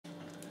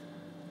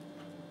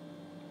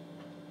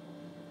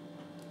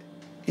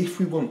if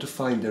we want to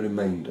find a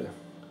remainder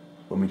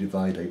when we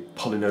divide a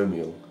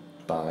polynomial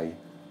by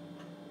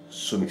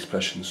some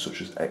expressions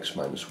such as x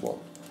minus 1,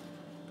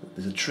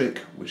 there's a trick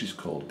which is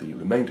called the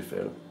remainder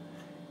theorem,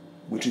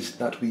 which is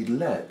that we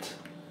let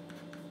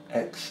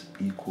x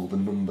equal the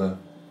number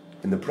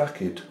in the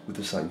bracket with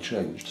the sign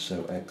changed,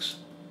 so x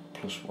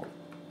plus 1.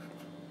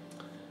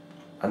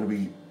 And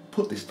we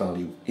put this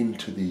value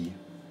into the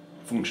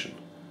function.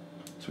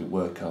 So we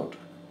work out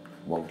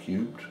 1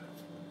 cubed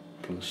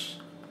plus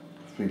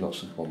 3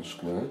 lots of 1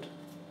 squared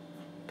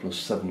plus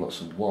 7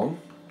 lots of 1,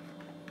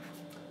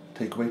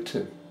 take away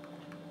 2.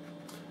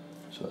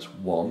 So that's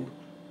 1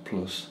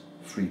 plus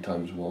 3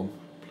 times 1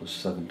 plus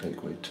 7 take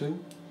away 2.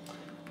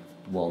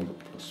 1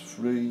 plus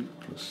 3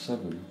 plus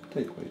 7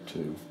 take away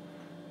 2.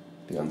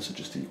 The answer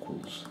just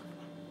equals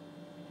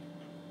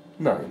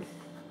 9.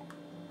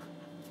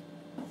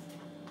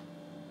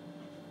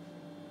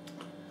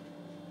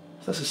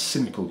 So that's a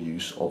simple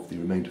use of the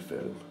remainder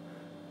theorem.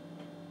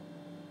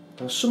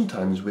 Now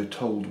sometimes we're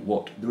told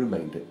what the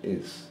remainder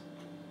is.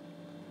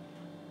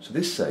 So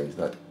this says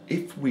that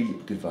if we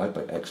divide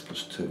by x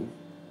plus 2,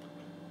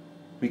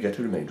 we get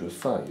a remainder of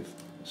 5.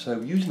 So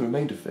using the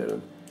remainder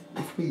theorem,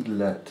 if we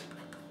let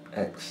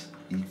x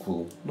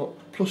equal not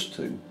plus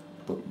 2,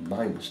 but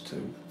minus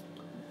 2,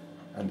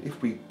 and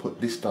if we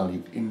put this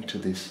value into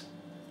this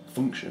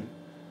function,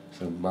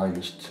 so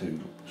minus 2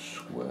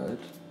 squared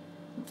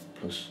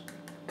plus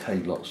k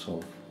lots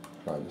of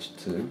minus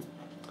 2,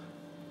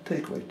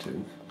 take away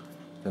 2,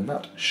 then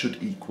that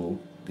should equal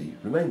the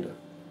remainder.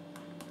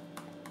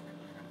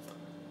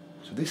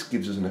 So this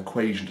gives us an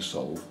equation to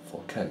solve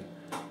for k.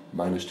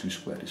 Minus 2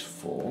 squared is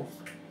 4,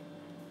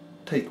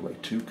 take away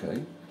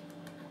 2k,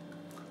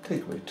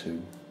 take away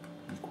 2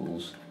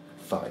 equals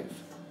 5.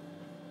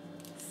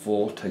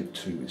 4 take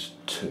 2 is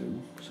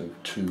 2, so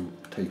 2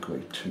 take away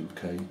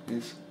 2k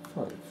is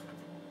 5.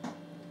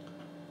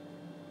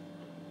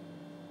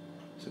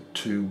 So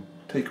 2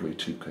 take away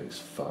 2k is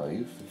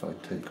 5. If I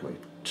take away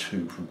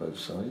 2 from both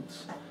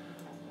sides,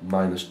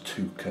 minus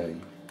 2k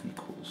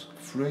equals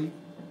 3.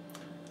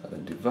 I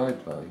then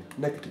divide by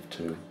negative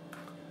 2,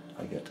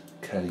 I get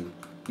k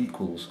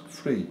equals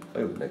 3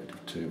 over negative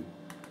 2,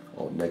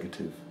 or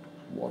negative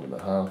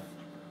 1.5,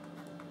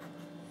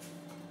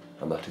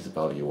 and that is the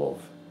value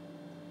of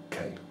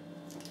k.